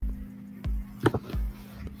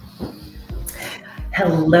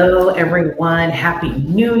Hello, everyone. Happy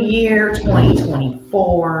New Year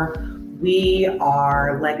 2024. We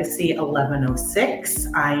are Legacy 1106.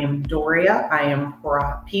 I am Doria. I am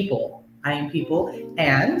people.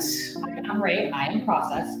 And I'm Rae. I am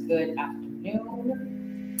Process. Good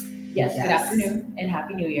afternoon. Yes, good afternoon and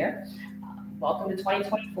Happy New Year. Welcome to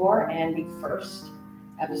 2024 and the first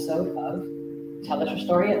episode of Tell Us Your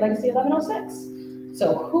Story at Legacy 1106.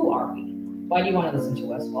 So who are we? Why do you want to listen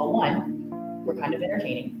to us? Well, one, we're kind of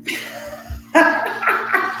entertaining.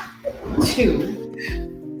 Two,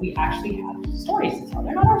 we actually have stories to tell.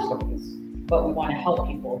 They're not our stories, but we want to help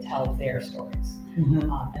people tell their stories.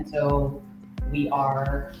 And so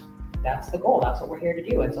that's the goal. That's what we're here to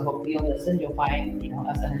do. And so hopefully you'll listen, you'll find,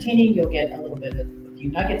 us entertaining, you'll get a little bit of a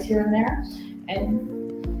few nuggets here and there,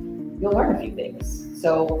 and you'll learn a few things.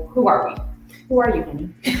 So who are we? Who are you, honey?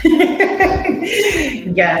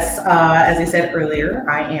 Yes, as I said earlier,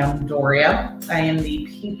 I am Doria. I am the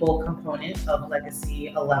people component of Legacy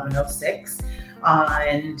 1106.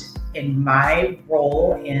 And in my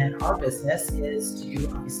role in our business is to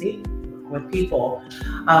obviously work with people.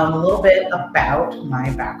 A little bit about my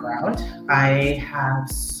background. I have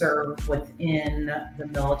served within the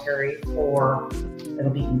military it'll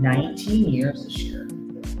be 19 years this year.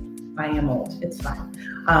 I am old, it's fine.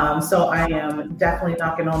 So I am definitely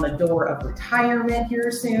knocking on the door of retirement here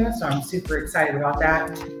soon. So I'm super excited about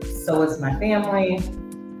that. So is my family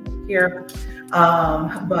here.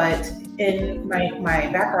 But in my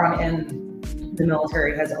background in the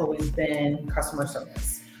military has always been customer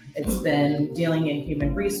service. It's been dealing in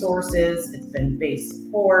human resources. It's been base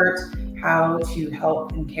support, how to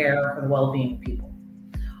help and care for the well-being of people.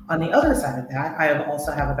 On the other side of that, I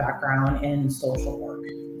also have a background in social work.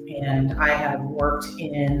 And I have worked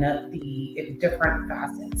in different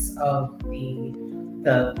facets of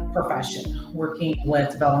the profession, working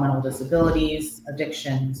with developmental disabilities,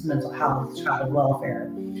 addictions, mental health, child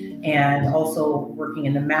welfare, and also working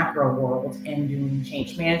in the macro world and doing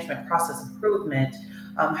change management, process improvement,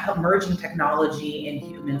 merging technology and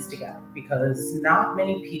humans together, because not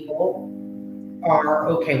many people are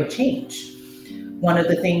okay with change. One of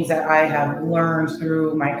the things that I have learned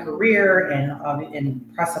through my career and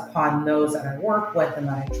impress upon those that I work with and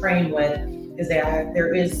that I train with is that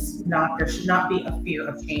there should not be a fear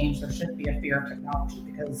of change. There shouldn't be a fear of technology,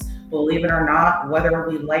 because believe it or not, whether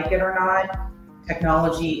we like it or not,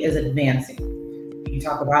 technology is advancing. You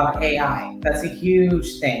talk about AI, that's a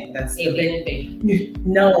huge thing. That's alien invasion.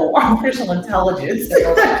 No, artificial intelligence.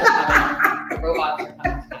 The robots are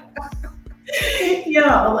coming.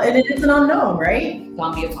 Yeah, and it's an unknown, right?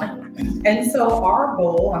 Zombie apocalypse. And so our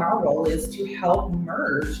role is to help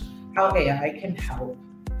merge how AI can help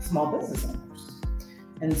small business owners.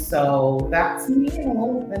 And so that's me in a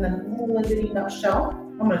little bitty nutshell.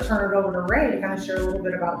 I'm going to turn it over to Rae to kind of share a little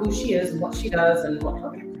bit about who she is and what she does and what her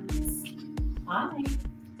background is. Hi.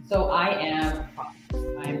 So I am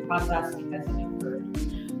Process because you've heard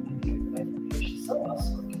I'm here with her. She's so well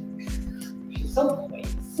spoken. She's so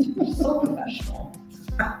poised. She's so professional.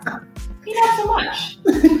 Not so much.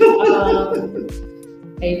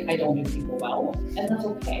 I don't do people well, and that's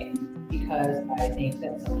okay, because I think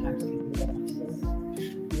that sometimes people don't want to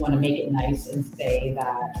listen. You want to make it nice and say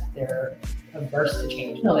that they're averse to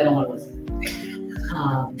change. No, they don't want to listen.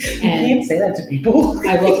 You can't say that to people.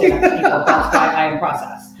 I will say that to people. That's why I am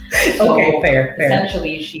Process. So okay, fair.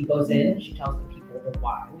 Essentially, she goes in, she tells the people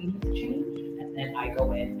why we need to change, and then I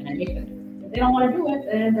go in and I make them do it. If they don't want to do it,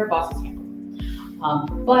 then their bosses handle it.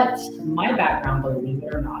 But my background, believe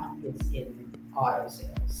it or not, is in auto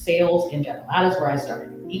sales in general. That is where I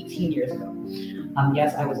started 18 years ago.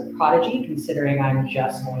 Yes, I was a prodigy, considering I'm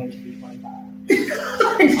just going to be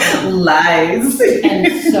 25. Lies.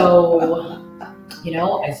 And so,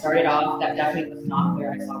 I started off, that definitely was not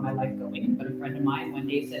where I saw my life going, but a friend of mine one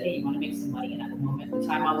day said, hey, you want to make some money? And at the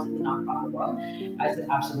time I was in the nonprofit world, I said,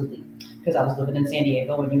 absolutely, because I was living in San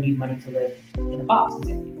Diego and you need money to live in a box in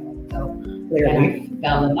San Diego. So I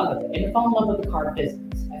fell in love with it. I didn't fall in love with the car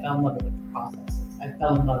business. I fell in love with the processes. I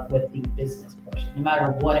fell in love with the business portion, no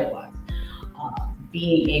matter what it was.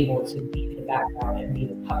 Being able to be in the background and be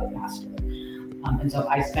the puppet master. And so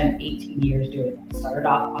I spent 18 years doing that. Started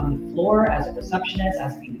off on the floor as a receptionist,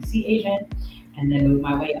 as a BBC agent, and then moved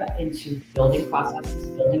my way up into building processes,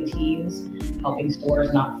 building teams, helping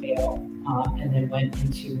stores not fail, and then went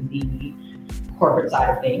into the corporate side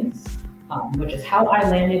of things, which is how I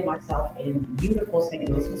landed myself in beautiful St.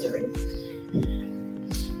 Louis, Missouri.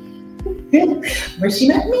 Where she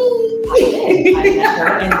met me. I met her,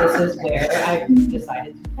 and this is where I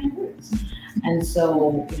decided to plant roots. And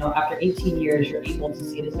so, after 18 years, you're able to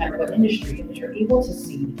see this kind of industry, that you're able to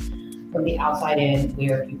see from the outside in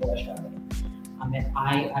where people are struggling. And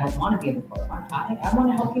I don't want to be in the forefront. I want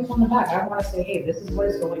to help people in the back. I want to say, hey, this is what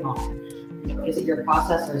is going on. Is it your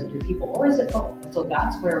process, or is it your people, or is it both? So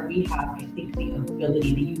that's where we have, I think, the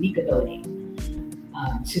unique ability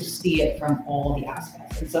to see it from all the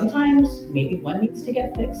aspects. And sometimes maybe one needs to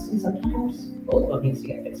get fixed, and sometimes both of them needs to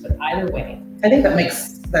get fixed. But either way, I think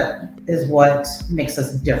that is what makes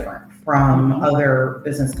us different from other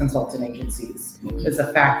business consultant agencies, is the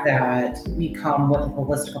fact that we come with a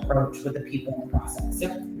holistic approach with the people and process.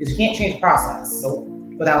 Because you can't change process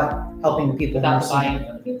without helping the people. Without buying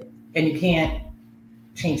the people. And you can't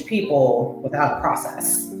change people without a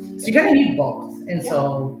process. So you're gonna need both. And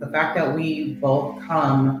so the fact that we both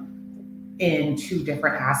come in two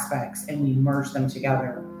different aspects and we merge them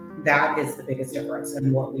together, that is the biggest difference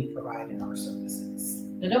in what we provide in our services.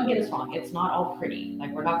 Now, don't get us wrong, it's not all pretty.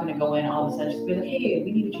 Like, we're not going to go in all of a sudden just be like, hey,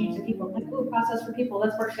 we need to change the people. Like, ooh, process for people,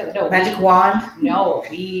 let's work together. No, magic wand? No,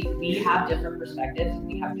 we have different perspectives.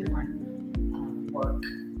 We have different work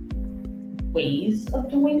ways of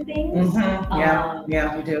doing things.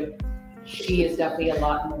 Yeah, we do. She is definitely a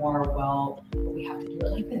lot more, we have to do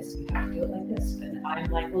it like this. We have to do it like this. And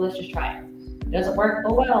I'm like, well, let's just try it. It doesn't work.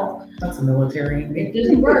 Oh, well. That's a military. It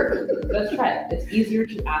doesn't work. Let's try it. It's easier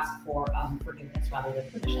to ask for forgiveness rather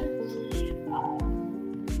than permission.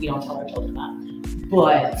 We don't tell our children that.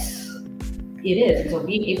 But it is. And so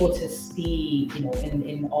being able to see,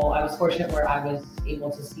 in all, I was fortunate where I was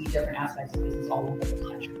able to see different aspects of business all over the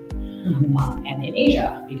country. And in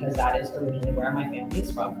Asia, because that is originally where my family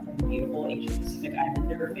is from the beautiful Asian Pacific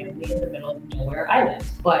Islander family in the middle of nowhere islands.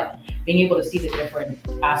 But being able to see the different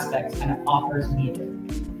aspects kind of offers me a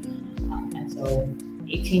different. And so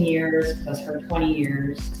 18 years plus her 20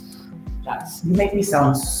 years, You make me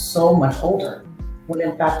sound so much older, when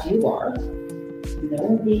in fact you are.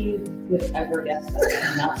 Nobody would ever guess that,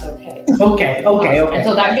 and that's okay. Okay. And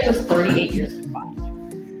so that gives us 38 years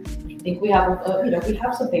combined. I think we have, we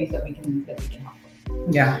have some things that we can help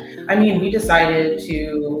with. Yeah, I mean, we decided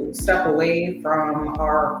to step away from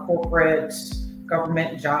our corporate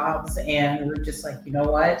government jobs, and we're just like, you know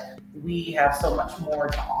what? We have so much more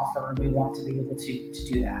to offer, and we want to be able to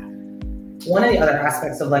do that. One of the other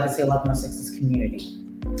aspects of Legacy 1106 is community.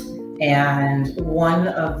 And one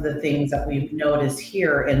of the things that we've noticed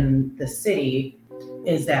here in the city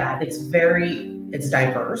is that it's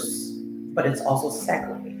diverse, but it's also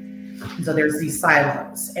segregated. So there's these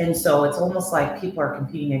silos. And so it's almost like people are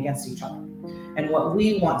competing against each other. And what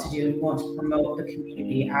we want to do, we want to promote the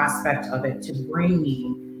community aspect of it, to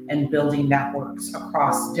bringing and building networks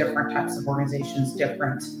across different types of organizations,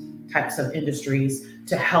 different types of industries,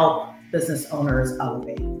 to help business owners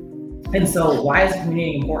elevate. And so why is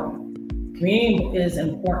community important? Community is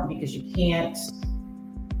important because you can't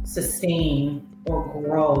sustain or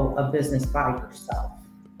grow a business by yourself.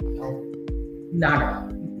 Not at all.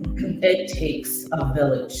 It takes a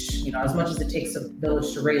village. As much as it takes a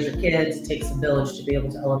village to raise your kids, it takes a village to be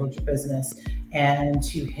able to elevate your business and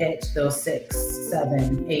to hit those 6,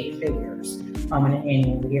 7, 8 figures in an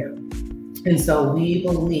annual year. And so we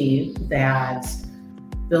believe that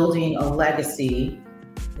building a legacy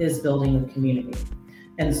is building a community.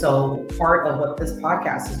 And so part of what this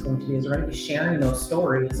podcast is going to do is we're going to be sharing those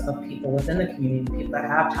stories of people within the community, people that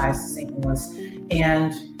have ties to St. Louis,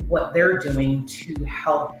 and what they're doing to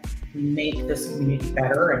help make this community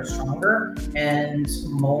better and stronger and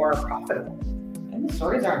more profitable. And the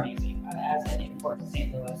stories are amazing. As an import to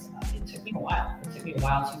St. Louis, it took me a while. It took me a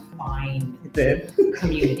while to find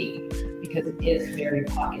community, because it is very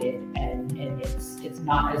pocketed and it's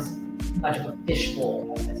not as much of a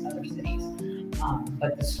fishbowl as other cities.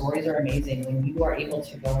 But the stories are amazing when you are able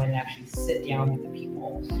to go and actually sit down with the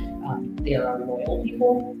people. They are loyal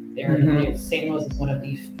people. St. Louis is one of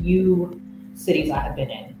the few cities I have been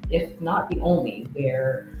in, if not the only,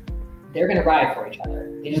 where they're going to ride for each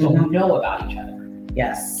other. They just don't know about each other.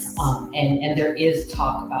 Yes. And there is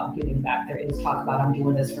talk about giving back. There is talk about, I'm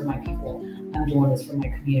doing this for my people. I'm doing this for my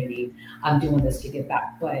community. I'm doing this to give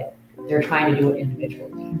back. But they're trying to do it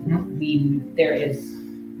individually. There is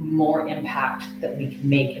more impact that we can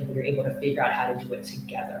make if we're able to figure out how to do it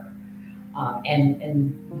together.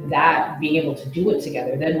 And that being able to do it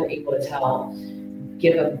together, then we're able to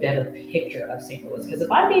give a better picture of St. Louis. Because if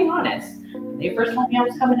I'm being honest, when they first told me I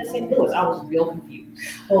was coming to St. Louis, I was real confused.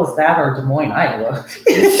 Well, is that or Des Moines, Iowa?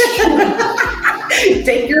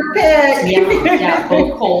 Take your pick. Yeah,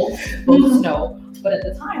 both cold, both snow. But at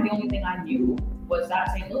the time, the only thing I knew was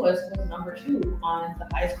that St. Louis was number 2 on the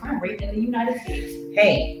highest crime rate in the United States.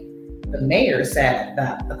 Hey, the mayor said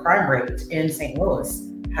that the crime rate in St. Louis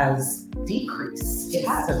has decreased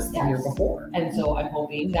since the year before. And so I'm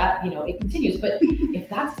hoping that, it continues. But if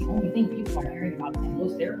that's the only thing people are hearing about St.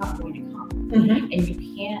 Louis, they're not going to come. Mm-hmm. And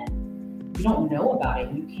you don't know about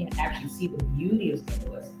it. You can't actually see the beauty of St.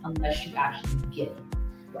 Louis unless you actually get it.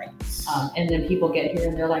 Right. And then people get here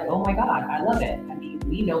and they're like, oh my God, I love it. I mean,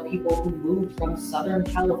 we know people who moved from Southern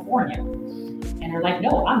California and are like,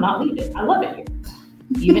 no, I'm not leaving. I love it here.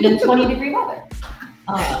 Even in 20-degree weather.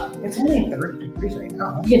 It's only 30 degrees right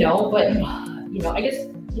now. But I guess,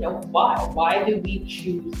 why? Why do we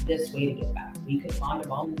choose this way to give back? We could find a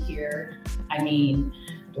volunteer. I mean,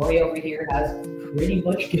 Doria over here has pretty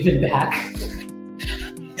much given back.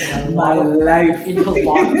 My life. In a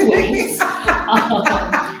lot of ways.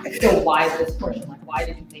 So why this portion? Like, why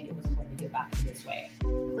did you think it was important to give back in this way?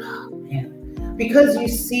 Oh, man. Because you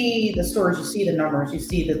see the stories, you see the numbers, you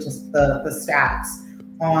see the stats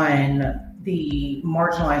on the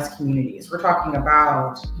marginalized communities. We're talking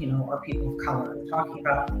about, our people of color. We're talking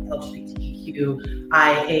about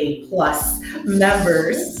LGBTQIA plus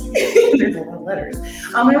members. There's a lot of letters.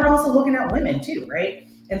 And we're also looking at women too, right?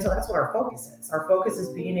 And so that's what our focus is. Our focus is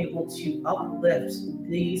being able to uplift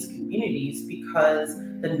these communities because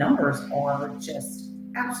the numbers are just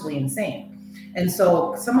absolutely insane. And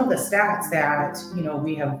so some of the stats that,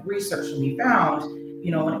 we have researched and we found,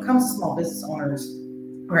 when it comes to small business owners,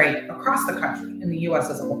 right, across the country, in the U.S.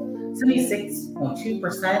 as a whole,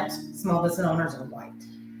 76.2% small business owners are white.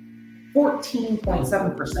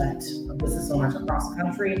 14.7% of business owners across the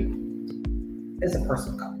country is a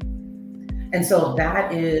person of color. And so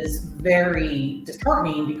that is very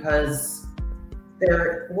disheartening because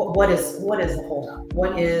what is the holdup?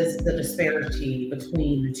 What is the disparity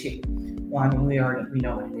between the two? Well, I mean, we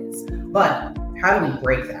know what it is. But how do we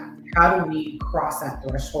break that? How do we cross that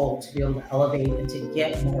threshold to be able to elevate and to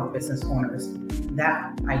get more business owners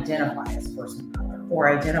that identify as person of color or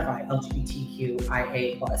identify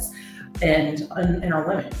LGBTQIA plus and are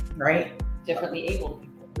women, right? Differently abled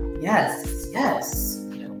people. Yes.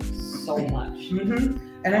 So much. Mm-hmm.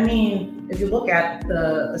 And I mean, if you look at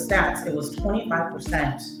the stats, it was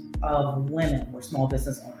 25% of women were small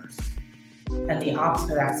business owners. And the opposite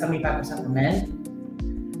of that, 75% were men.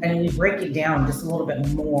 And when you break it down just a little bit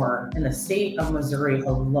more, in the state of Missouri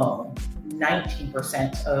alone,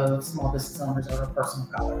 19% of small business owners are a person of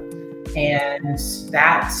color. And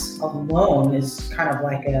that alone is kind of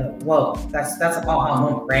like that's a aha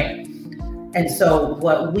moment, right? And so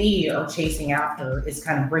what we are chasing after is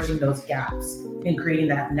kind of bridging those gaps and creating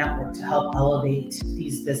that network to help elevate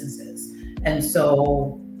these businesses. And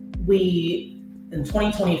so in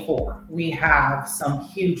 2024, we have some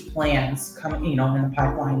huge plans coming, in the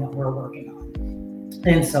pipeline that we're working on.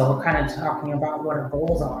 And so kind of talking about what our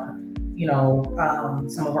goals are,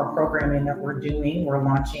 some of our programming that we're doing, we're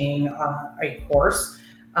launching a course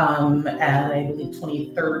and I believe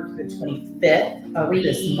 23rd to the 25th of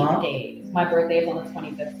this month. Days. My birthday is on the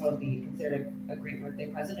 25th, so it would be considered a great birthday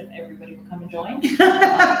present if everybody would come and join. 3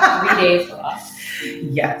 days of us.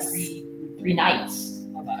 Yes. Three nights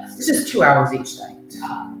of us. It's just 2 hours each night.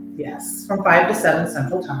 Yes, from 5 to 7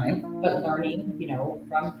 Central Time. But learning,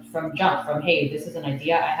 from jump, from, hey, this is an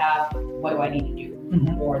idea I have, what do I need to do?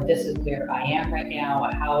 Mm-hmm. Or this is where I am right now,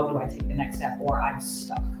 how do I take the next step, or I'm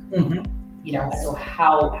stuck. Mm-hmm. So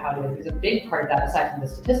how do I, because a big part of that, aside from the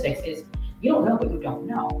statistics, is you don't know what you don't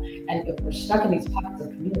know. And if we're stuck in these pockets of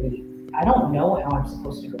community, I don't know how I'm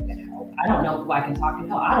supposed to go get help. I don't know who I can talk to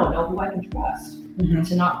help. I don't know who I can trust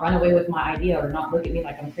to not run away with my idea or not look at me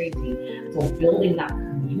like I'm crazy. So building that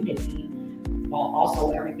community while also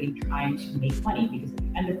everybody trying to make money, because at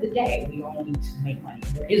the end of the day, we all need to make money.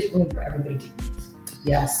 There is room for everybody to eat.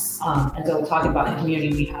 Yes. And so talking about the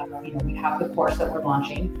community, we have the course that we're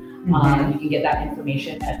launching. You can get that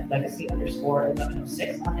information at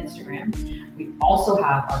legacy_1106 on Instagram. We also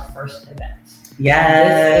have our first event.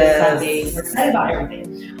 Yes. This is Sunday. We're excited about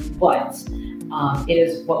everything, but it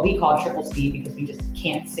is what we call triple speed because we just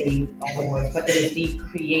can't say all the words, but it is the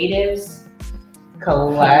Creatives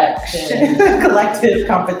Collective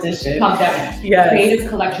Competition. Yes. Creative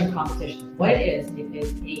Collection Competition. What it is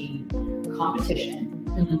a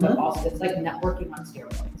competition, but also it's like networking on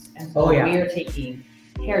steroids. And so we are taking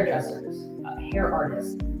hairdressers, hair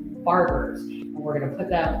artists, barbers, and we're going to put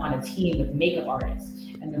them on a team with makeup artists,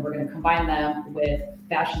 and then we're going to combine them with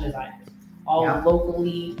fashion designers, all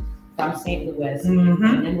locally from St. Louis,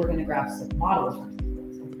 and then we're going to grab some models from St.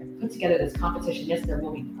 Louis. So we're going to put together this competition. Yes, there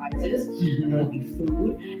will be prizes, there will be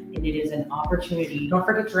food, and it is an opportunity. Don't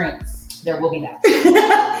forget drinks. There will be that.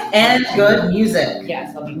 And good music.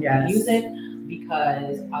 Yes, there'll be good music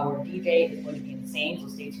because our DJ is going to be insane, so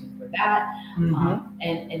stay tuned for that, Mm-hmm.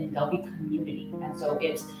 and there'll be community. And so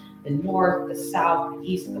it's the north, the south, the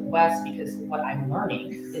east, the west, because what I'm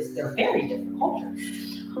learning is they're very different cultures.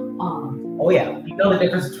 Oh yeah, you know the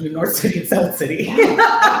difference between North City and South City. Yeah,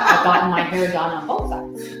 I've gotten my hair done on both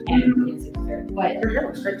sides, and it's very. But your hair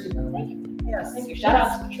looks great too. Thank you. Yes. Thank you. Shout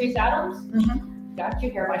out to Patrice Adams. Mm-hmm. Got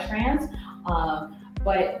you, hair by strands.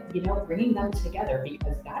 But bringing them together,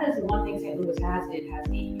 because that is the one thing St. Louis has. It has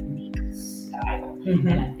a unique style, Mm-hmm.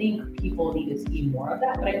 and I think people need to see more of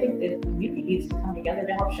that. But I think the community needs to come together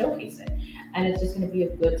to help showcase it, and it's just going to be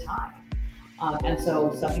a good time. And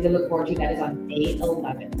so something to look forward to. That is on May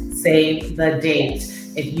 11th. Save the date.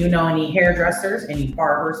 If you know any hairdressers, any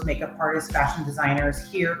barbers, makeup artists, fashion designers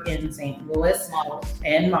here in St. Louis,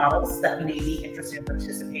 models that may be interested in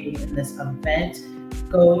participating in this event,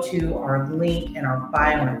 go to our link in our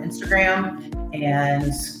bio on Instagram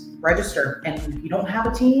and register. And if you don't have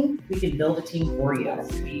a team, we can build a team for you.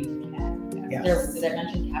 Yes, we can. Yes. Did I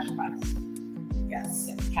mention cash prize?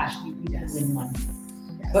 Yes. Cash, you can Yes. win money.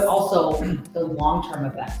 Yes. But also the long-term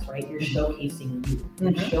events, right? You're showcasing you,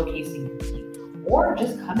 you're Mhm. showcasing your team. Or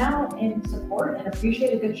just come out and support and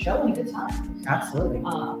appreciate a good show and a good time. Absolutely.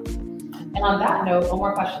 And on that note, one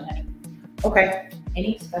more question, Henry. Okay.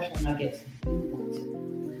 Any special nuggets you want to?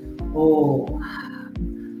 Oh,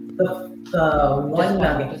 the one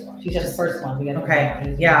nugget. Just one. She said the first one. We got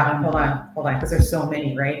Okay. Yeah. Hold on, because there's so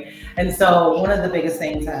many, right? And so one of the biggest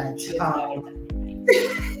things that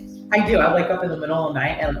I do, I wake up in the middle of the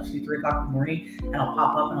night at like 2, 3 o'clock in the morning, and I'll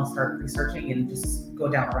pop up and I'll start researching and just go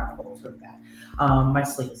down a rabbit hole with that. My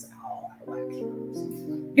sleep is all out of whack.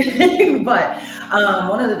 But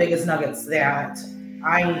one of the biggest nuggets that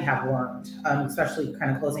I have learned, especially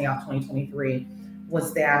kind of closing out 2023,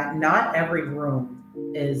 was that not every room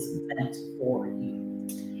is meant for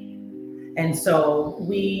you. And so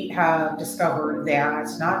we have discovered that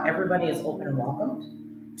not everybody is open and welcomed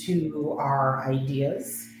to our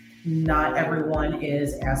ideas. Not everyone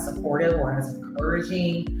is as supportive or as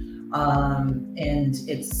encouraging. And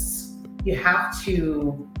you have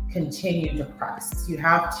to continue to press. You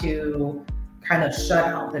have to kind of shut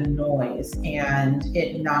out the noise and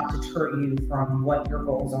it not deter you from what your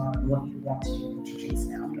goals are and what you want to do, what you're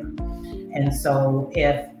chasing after. And so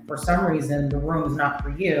if for some reason the room is not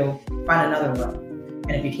for you, find another room.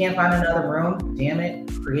 And if you can't find another room, damn it,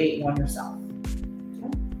 create one yourself.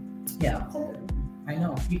 Yeah, I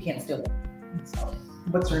know, you can't steal it. So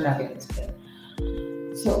what's your nugget?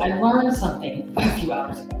 So I learned something a few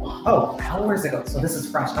hours ago. Oh, hours ago. So this is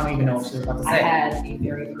fresh. I don't even know what she was about to say. I had a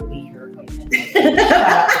very early hair appointment. Shout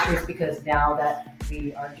out to Patrice, because now that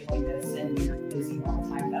we are doing this and we're busy all the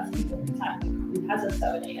time, that's the only time. Who has a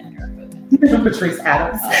 7 a.m. hair appointment? Patrice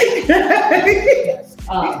Adams. Yes.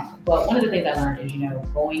 But one of the things I learned is,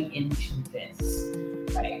 going into this,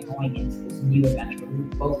 right, going into this new adventure, we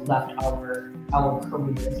both left our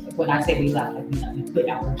careers. When I say we left, we quit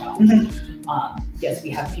our jobs. Mm-hmm. Yes, we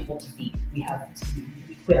have people to feed. We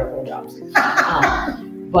quit our old jobs.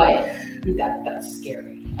 But that's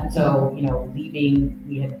scary. And so, leaving,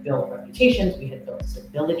 we had built reputations, we had built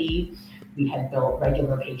stability, we had built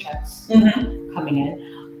regular paychecks coming in.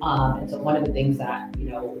 And so one of the things that,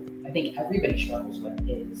 I think everybody struggles with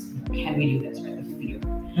is, can we do this, right? The fear.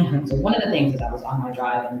 Mm-hmm. So one of the things is I was on my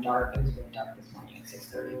drive in dark, it was really dark this morning at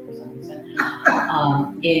 6:30 for some reason,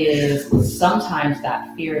 is sometimes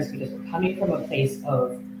that fear is because we're coming from a place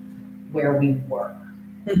of where we work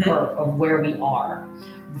or of where we are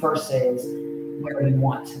versus where we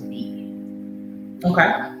want to be.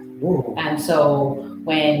 Okay. Ooh. And so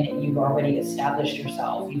when you've already established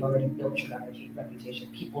yourself, you've already built your reputation,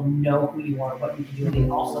 people know who you are, what you can do, and they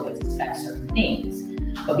also expect certain things.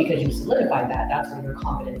 But because you solidified that, that's where your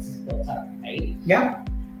confidence is built up, right? Yeah.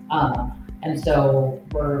 And so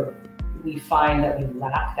we find that we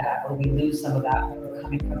lack that, or we lose some of that when we're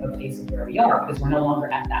coming from a place of where we are, because we're no longer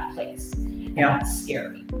at that place. And that's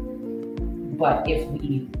scary. But if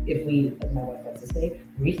we, as my wife likes to say,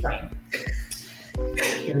 reframe.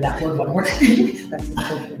 Hear that word one more time. That's the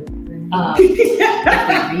social if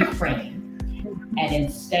we reframe and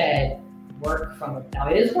instead work from now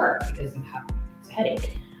it is work because you have it's a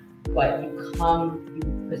headache, but you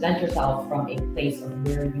present yourself from a place of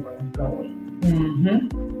where you are going.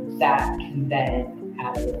 Mm-hmm. That can then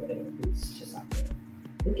add a little bit of boost to something.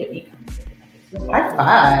 Look at me coming. High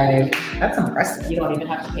five. That's impressive. You don't even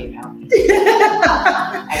have to pay pound. I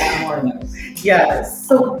got more of those. Yes.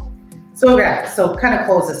 So kind of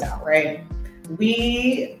close this out, right?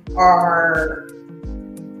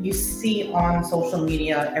 You see on social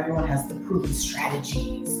media, everyone has the proven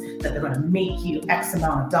strategies that they're going to make you X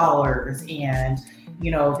amount of dollars and,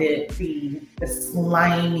 the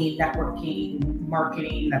slimy networking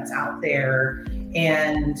marketing that's out there.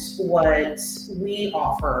 And what we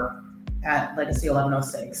offer at Legacy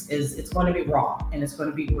 1106 is it's going to be raw and it's going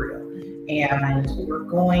to be real. And we're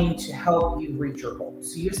going to help you reach your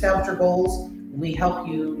goals. So you establish your goals, we help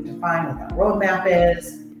you define what that roadmap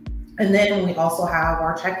is. And then we also have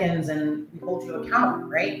our check-ins and we hold you accountable,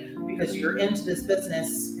 right? Because you're into this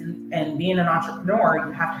business and being an entrepreneur,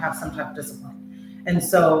 you have to have some type of discipline. And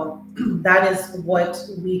so that is what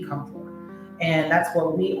we come for. And that's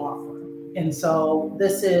what we offer. And so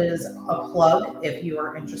this is a plug. If you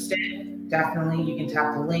are interested, definitely you can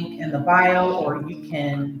tap the link in the bio, or you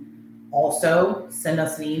can also send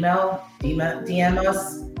us an email, DM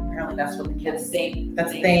us. Apparently that's what the kids say.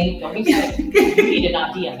 That's the thing. Don't be shy. You need to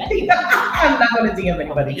not DM anybody. I'm not going to DM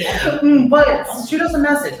anybody. But shoot us a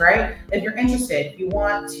message, right? If you're interested, if you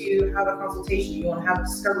want to have a consultation, you want to have a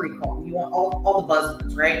discovery call, you want all the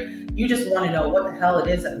buzzwords, right? You just want to know what the hell it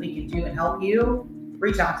is that we can do and help you,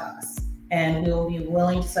 reach out to us. And we'll be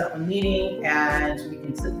willing to set up a meeting, and we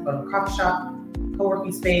can go to a coffee shop,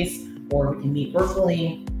 co-working space, or we can meet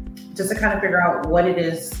virtually just to kind of figure out what it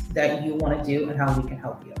is that you want to do and how we can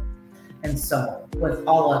help you. And so with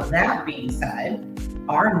all of that being said,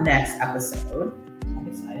 our next episode, I'm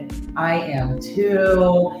excited. I am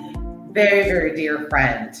too. Very, very dear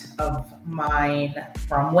friend of mine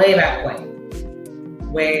from way back way.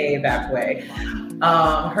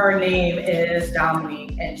 Her name is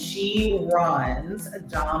Dominique, and she runs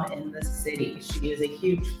Dom in the City. She is a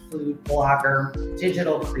huge food blogger,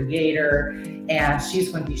 digital creator, and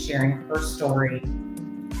she's going to be sharing her story,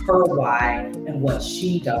 her why, and what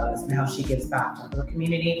she does and how she gives back to her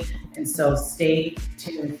community. And so stay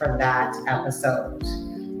tuned for that episode.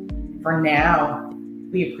 For now,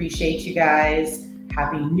 we appreciate you guys.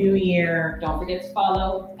 Happy New Year. Don't forget to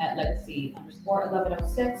follow at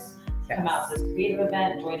Legacy_1106. Come out to this creative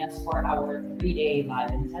event. Join us for our 3-day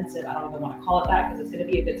live intensive. I don't even want to call it that because it's going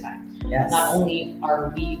to be a good time. Yes. Not only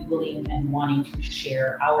are we willing and wanting to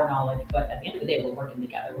share our knowledge, but at the end of the day, we're working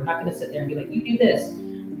together. We're not going to sit there and be like, you do this,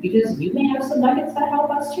 because you may have some nuggets that help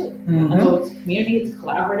us too. Mm-hmm. And so it's a community, it's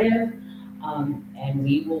collaborative, and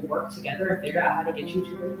we will work together and figure out how to get you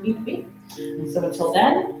to where you need to be. And so until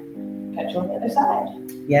then, catch you on the other side.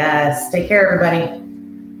 Yes. Take care, everybody.